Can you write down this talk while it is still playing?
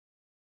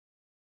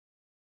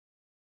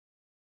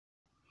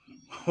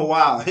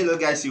Wow, hello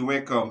guys, you're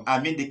welcome. I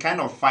mean, the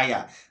kind of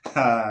fire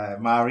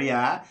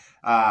Maria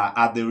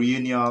at the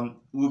reunion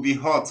will be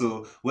hot.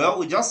 So, well,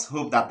 we just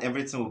hope that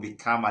everything will be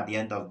calm at the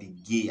end of the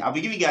day. I'll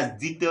be giving you guys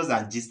details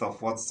and gist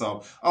of what's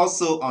up.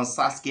 Also on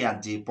Sasky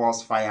and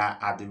Jaypaul's fire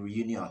at the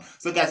reunion.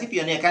 So, guys, if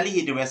you're new, kindly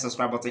hit the red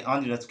subscribe button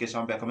on the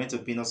notification bell, comment your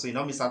opinion so you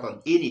don't miss out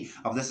on any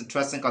of this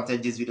interesting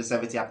content, this videos,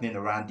 everything happening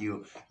around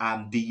you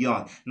and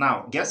beyond.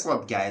 Now, guess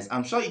what, guys?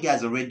 I'm sure you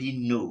guys already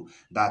know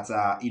that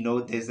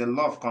there's a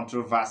lot of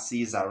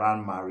controversies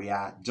around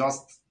Maria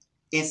just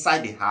inside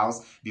the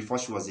house before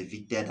she was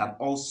evicted and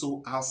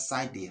also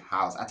outside the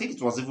house. I think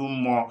it was even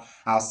more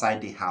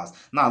outside the house.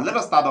 Now let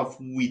us start off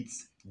with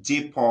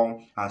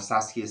Jaypaul and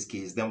Sasky's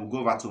case. Then we'll go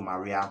over to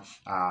Maria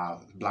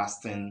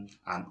blasting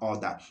and all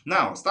that.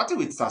 Now starting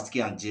with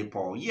Sasky and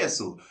Jaypaul. Yes,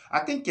 so I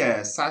think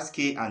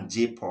Sasky and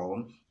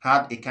Jaypaul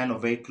had a kind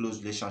of very close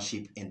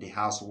relationship in the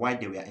house while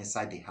they were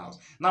inside the house.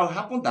 Now it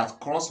happened that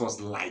Cross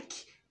was like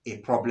a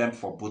problem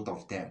for both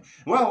of them.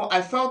 Well,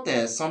 I felt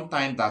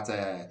sometimes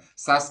that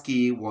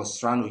Sasky was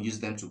trying to use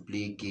them to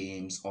play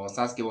games, or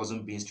Sasky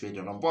wasn't being straight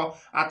enough. But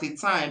at the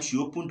time, she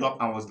opened up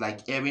and was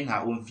like airing her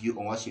own view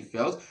on what she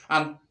felt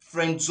and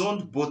friend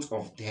zoned both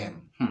of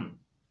them.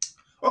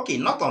 Okay,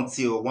 not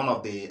until one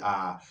of the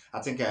I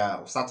think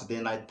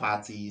Saturday night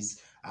parties,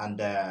 and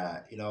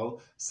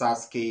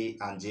Sasuke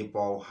and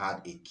Jaypaul had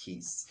a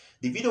kiss.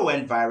 The video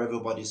went viral.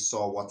 Everybody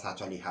saw what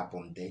actually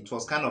happened there. It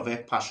was kind of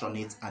very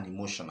passionate and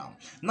emotional.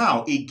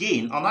 Now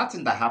again, another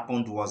thing that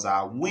happened was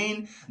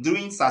when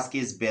during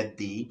Sasuke's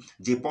birthday,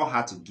 Jaypaul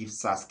had to give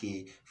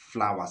Sasuke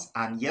flowers,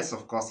 and yes,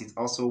 of course, it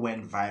also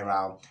went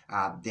viral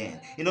then.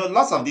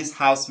 Lots of these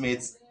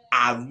housemates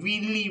are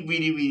really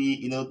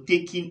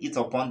taking it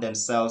upon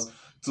themselves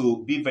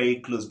to be very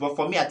close. But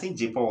for me, I think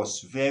Jaypaul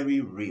was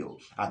very real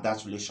at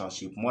that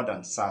relationship more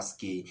than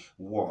Sasuke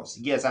was.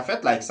 Yes, I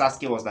felt like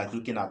Sasuke was like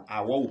looking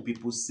at what would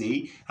people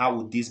say, how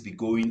would this be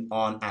going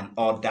on and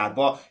all that.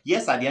 But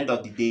yes, at the end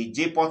of the day,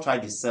 Jaypaul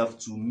tried himself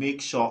to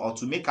make sure or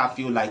to make her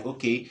feel like,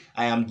 okay,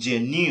 I am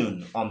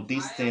genuine on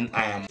this thing.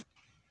 I am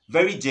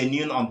very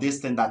genuine on this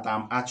thing that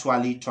I'm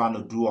actually trying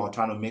to do or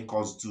trying to make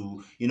us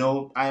do.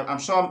 I'm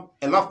sure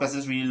a lot of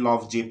persons really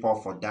love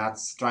Jaypaul for that,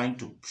 trying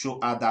to show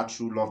her that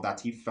true love that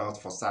he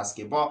felt for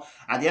Sasuke. But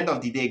at the end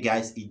of the day,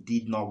 guys, it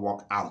did not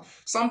work out.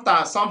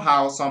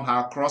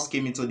 Somehow, Cross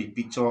came into the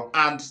picture,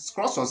 and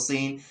Cross was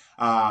saying,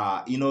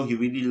 he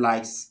really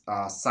likes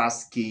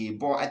Sasuke,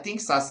 but I think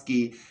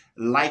Sasuke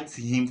liked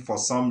him for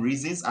some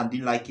reasons and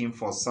didn't like him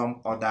for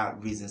some other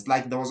reasons.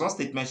 Like there was one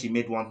statement she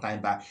made one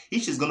time that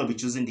if she's going to be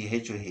choosing the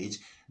HOH,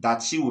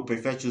 that she would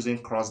prefer choosing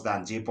Cross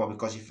than Jaypaul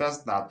because she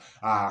felt that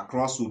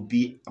Cross would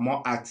be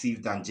more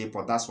active than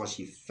Jaypaul. That's what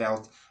she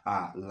felt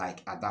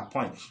like at that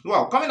point.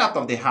 Well, coming out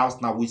of the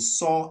house now, we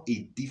saw a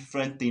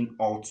different thing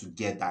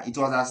altogether. It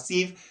was as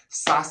if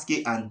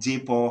Sasuke and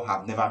Jaypaul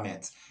have never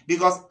met,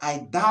 because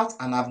I doubt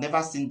and I've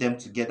never seen them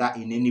together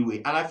in any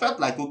way. And I felt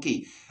like,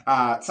 okay,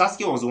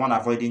 Sasuke was the one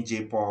avoiding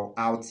Jaypaul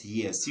out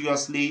here.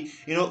 Seriously,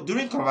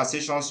 during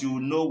conversations, you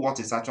know what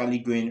is actually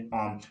going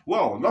on.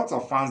 Well, lots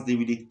of fans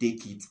didn't really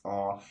take it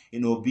or,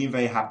 being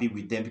very happy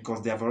with them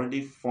because they have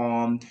already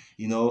formed,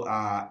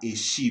 a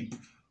ship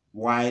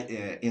while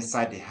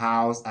inside the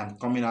house and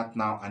coming out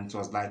now. And it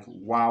was like,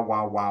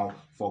 wow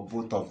for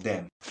both of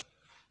them.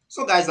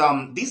 So guys,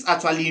 this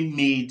actually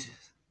made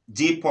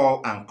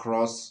Jaypaul and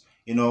Cross,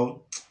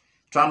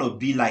 trying to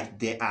be like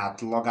they are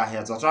at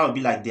loggerheads, or trying to be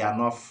like they are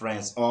not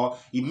friends, or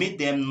it made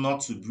them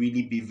not to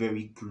really be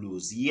very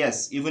close.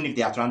 Yes, even if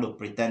they are trying to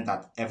pretend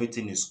that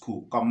everything is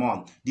cool. Come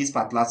on, this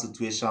particular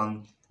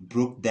situation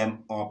broke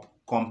them up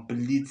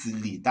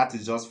completely. That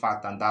is just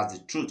fact, and that's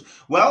the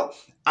truth. Well,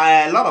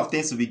 a lot of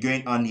things will be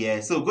going on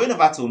here. So going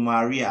over to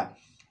Maria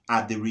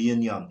at the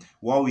reunion,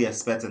 what we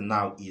expecting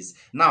now is,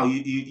 now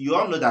you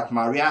all know that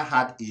Maria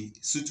had a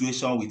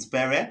situation with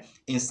Pere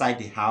inside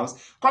the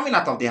house. Coming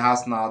out of the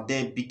house now,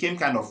 they became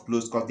kind of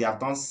close because they have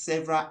done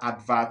several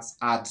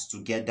ads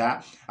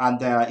together,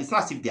 and it's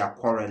not as if they are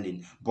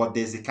quarreling, but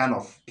there's a kind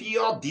of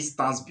pure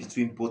distance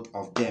between both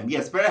of them.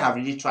 Yes, Pere have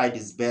really tried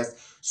his best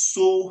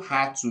so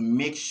hard to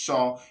make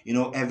sure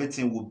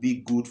everything would be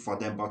good for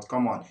them, but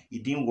come on,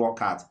 it didn't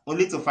work out,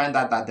 only to find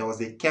out that there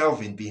was a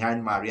Kelvin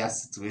behind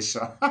Maria's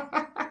situation.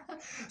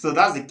 So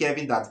that's the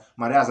Kevin that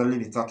Maria has only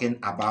been talking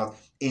about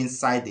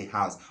inside the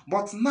house.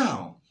 But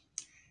now,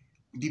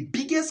 the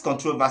biggest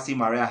controversy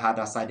Maria had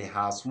outside the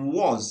house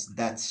was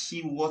that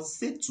she was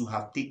said to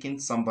have taken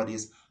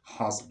somebody's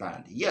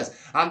husband. Yes,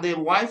 and the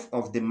wife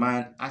of the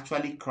man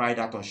actually cried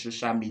out on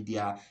social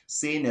media,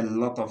 saying a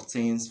lot of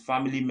things,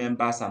 family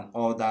members and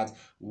all that.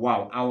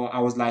 Wow, I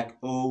was like,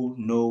 oh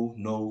no,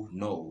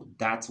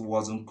 that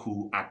wasn't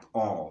cool at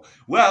all.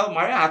 Well,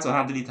 Maria had to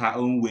handle it her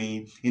own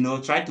way,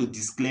 trying to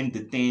disclaim the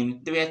thing.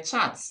 There were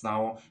chats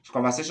now,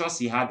 conversations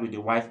she had with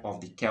the wife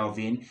of the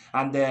Kelvin,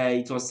 and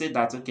it was said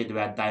that, okay, they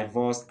were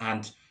divorced,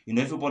 and You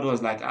know, everybody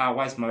was like,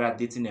 why is Maria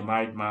dating a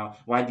married man?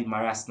 Why did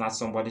Maria snatch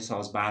somebody's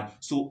husband?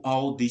 So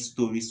all these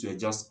stories were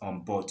just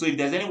on board. So if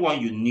there's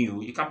anyone you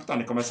knew, you can put on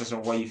the comment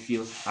section what you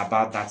feel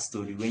about that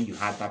story when you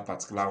had that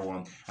particular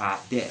one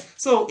there.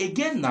 So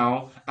again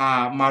now,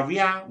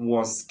 Maria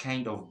was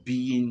kind of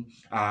being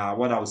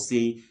what I would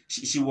say,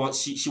 she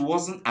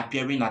wasn't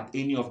appearing at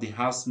any of the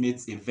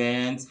housemates'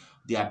 events,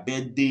 their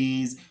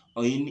birthdays,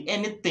 or in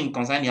anything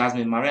concerning the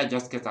housemate. Maria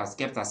just kept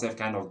herself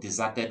kind of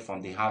deserted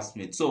from the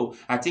housemate. So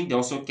I think they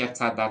also kept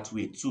her that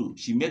way too.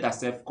 She made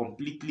herself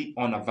completely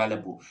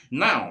unavailable.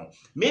 Now,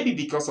 maybe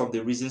because of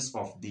the reasons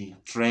of the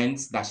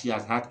trends that she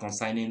has had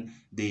concerning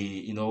the,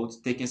 you know,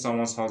 taking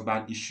someone's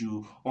husband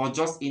issue, or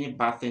just any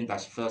bad thing that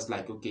she feels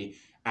like, okay,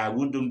 I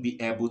wouldn't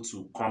be able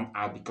to come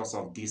out because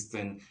of this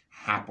thing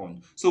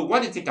happened. So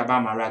what do you think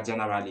about Maria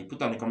generally?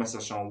 Put on the comment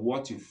section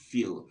what you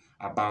feel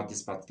about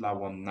this particular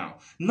one now.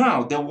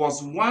 Now, there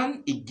was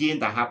one again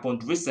that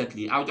happened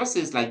recently. I'll just say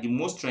it's like the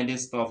most trending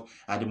stuff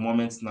at the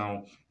moment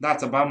now.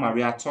 That's about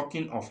Maria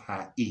talking of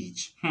her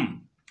age.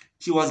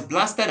 She was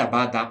blasted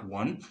about that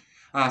one.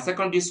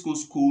 Secondary school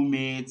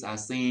schoolmates are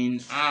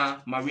saying,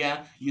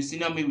 Maria, you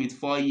senior me with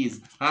 4 years.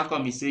 How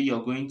come you say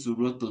you're going to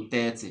road to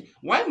 30?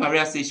 Why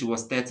Maria said she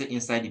was 30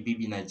 inside the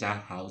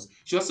Bbnaija house?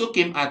 She also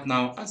came out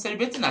now and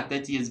celebrating her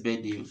 30 years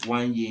birthday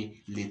 1 year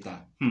later.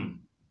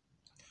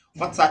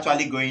 What's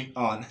actually going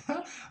on?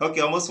 Okay,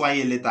 almost 1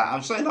 year later.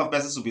 I'm sure a lot of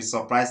persons will be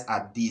surprised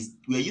at this.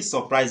 Were you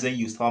surprised when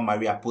you saw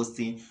Maria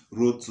posting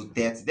road to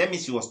 30? That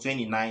means she was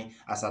 29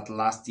 as at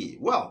last year.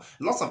 Well,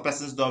 lots of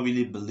persons don't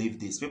really believe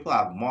this. People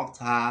have mocked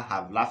her,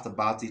 have laughed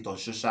about it on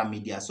social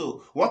media.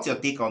 So what's your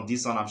take on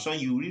this one? I'm sure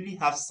you really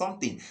have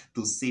something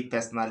to say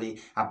personally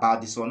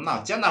about this one.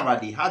 Now,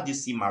 generally, how do you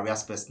see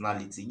Maria's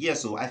personality? Yeah,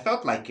 so I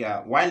felt like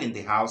while in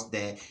the house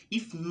there,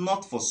 if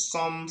not for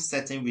some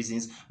certain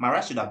reasons,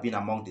 Maria should have been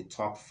among the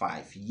top 5.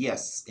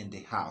 Yes, in the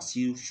house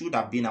she should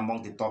have been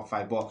among the top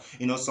 5, but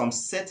you know, some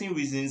certain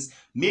reasons,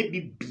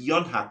 maybe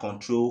beyond her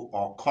control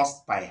or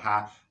caused by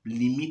her,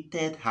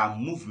 limited her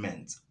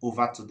movement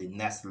over to the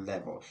next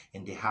level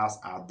in the house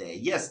out there.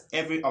 Yes,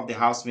 every of the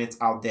housemates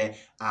out there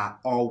are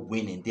all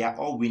winning. They are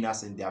all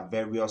winners in their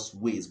various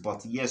ways,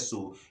 but yes,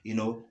 so you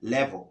know,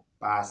 level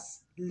pass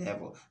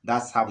level.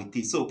 That's how it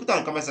is. So put on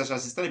the comment section.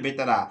 She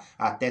celebrated her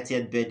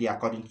 30th birthday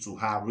according to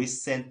her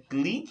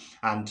recently,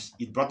 and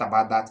it brought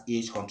about that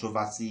age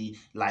controversy.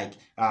 Like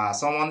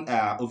someone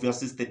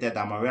obviously stated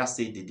that Maria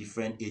said a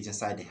different age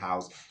inside the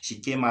house. She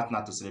came out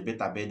now to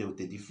celebrate her birthday with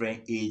a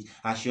different age,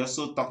 and she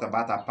also talked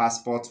about her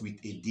passport with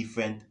a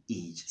different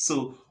age.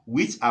 So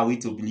which are we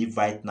to believe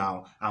right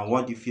now, and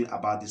what do you feel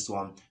about this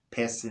one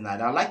personally?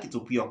 I'd like you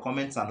to put your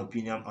comments and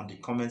opinion on the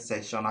comment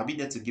section. I'll be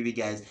there to give you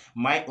guys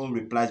my own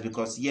replies,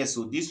 because yes,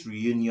 so this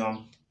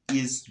reunion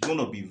is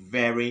gonna be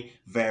very,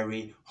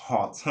 very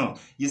hot.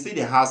 You see,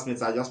 the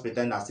housemates are just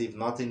pretending as if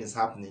nothing is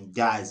happening.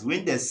 Guys,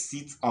 when they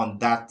sit on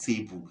that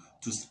table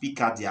to speak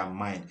out their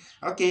mind.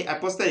 Okay, I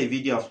posted a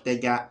video of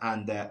Tega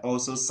and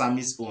also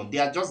Sammie's own. They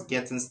are just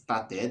getting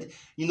started.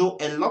 You know,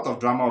 a lot of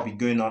drama will be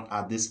going on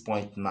at this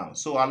point now.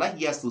 So I'd like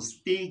you guys to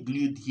stay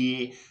glued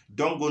here.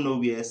 Don't go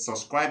nowhere.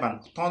 Subscribe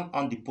and turn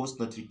on the post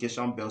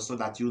notification bell so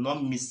that you'll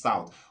not miss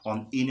out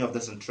on any of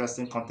this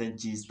interesting content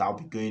gist that will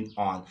be going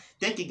on.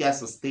 Thank you guys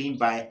for staying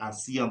by, and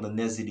see you on the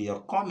next video.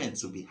 Your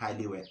comments will be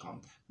highly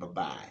welcome.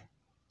 Bye-bye.